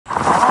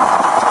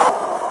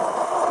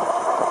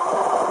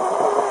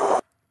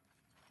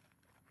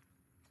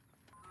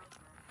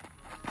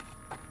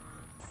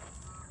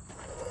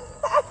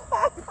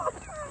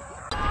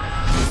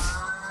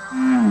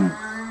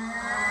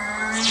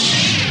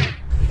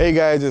Hey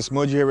guys, it's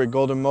Moji here with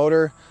Golden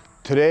Motor.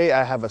 Today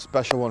I have a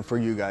special one for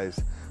you guys.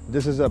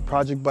 This is a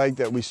project bike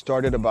that we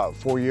started about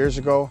 4 years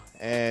ago,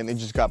 and it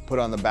just got put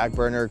on the back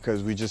burner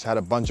because we just had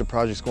a bunch of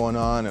projects going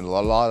on and a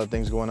lot of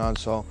things going on.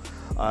 So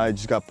it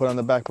just got put on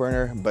the back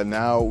burner, but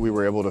now we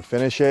were able to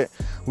finish it.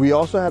 We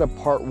also had a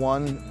part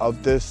one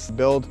of this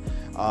build.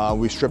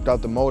 We stripped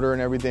out the motor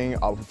and everything.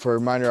 For a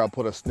reminder, I'll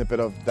put a snippet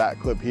of that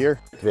clip here.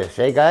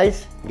 Hey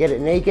guys, get it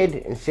naked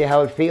and see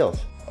how it feels.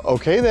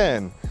 Okay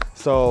then.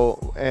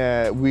 So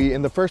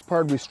in the first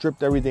part, we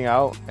stripped everything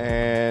out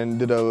and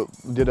did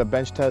a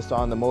bench test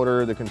on the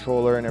motor, the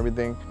controller and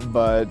everything.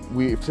 But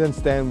since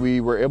then we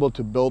were able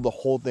to build the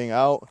whole thing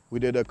out. We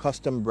did a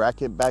custom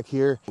bracket back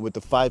here with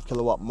the 5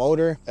 kilowatt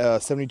motor, a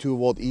 72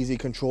 volt easy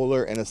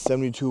controller, and a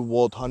 72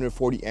 volt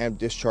 140 amp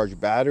discharge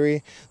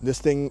battery. This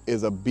thing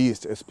is a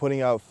beast. It's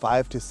putting out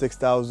 5,000 to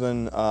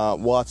 6,000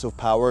 watts of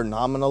power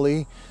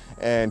nominally,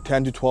 and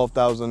 10,000 to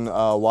 12,000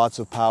 watts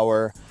of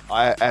power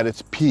at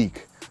its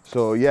peak.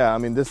 So yeah, I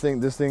mean, this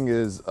thing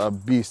is a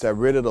beast. I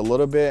rid it a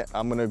little bit.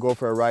 I'm gonna go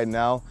for a ride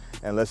now,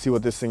 and let's see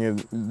what this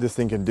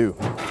thing can do.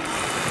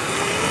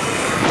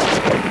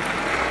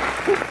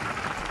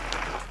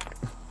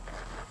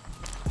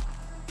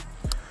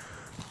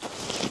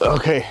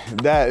 Okay,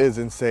 that is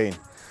insane.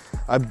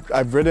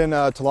 I've ridden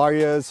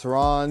Talarias,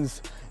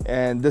 Sarans,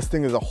 and this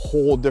thing is a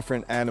whole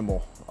different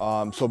animal.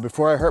 So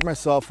before I hurt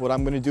myself, what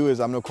I'm gonna do is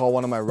I'm gonna call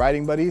one of my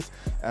riding buddies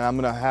and I'm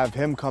gonna have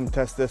him come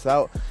test this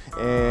out,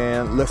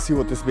 and let's see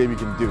what this baby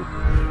can do.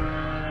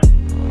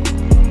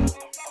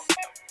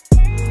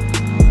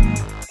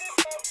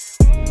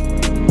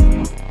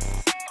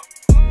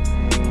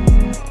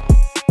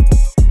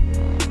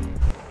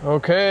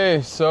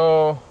 Okay,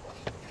 so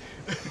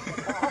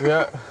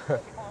yeah,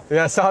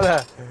 I saw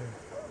that.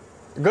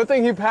 Good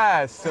thing he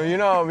passed. So, you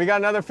know, we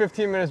got another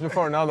 15 minutes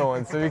before another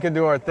one, so we can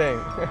do our thing.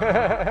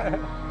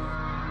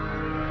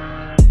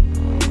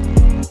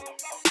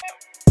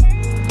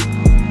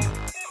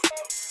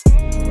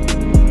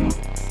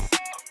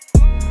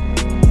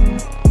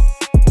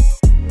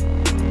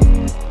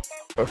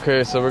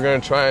 Okay, so we're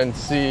gonna try and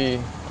see.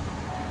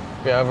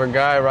 We have a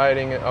guy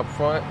riding it up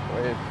front,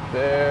 right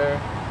there.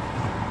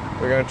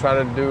 We're gonna try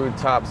to do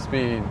top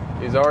speed.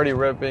 He's already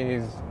ripping,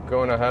 he's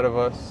going ahead of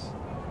us.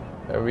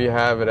 And we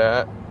have it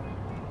at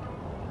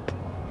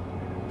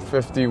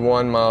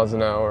 51 miles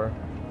an hour.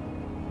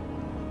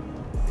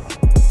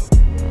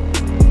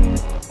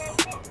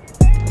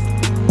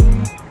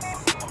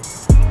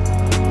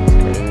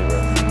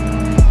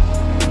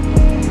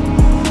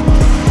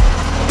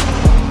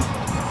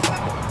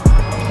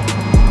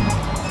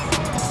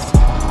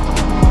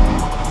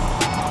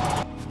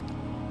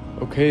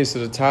 Okay, so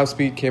the top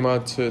speed came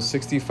out to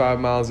 65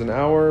 miles an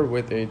hour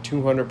with a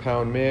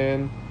 200-pound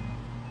man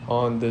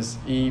on this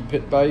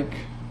e-pit bike.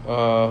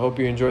 Hope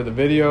you enjoyed the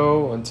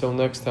video. Until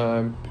next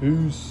time,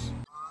 peace.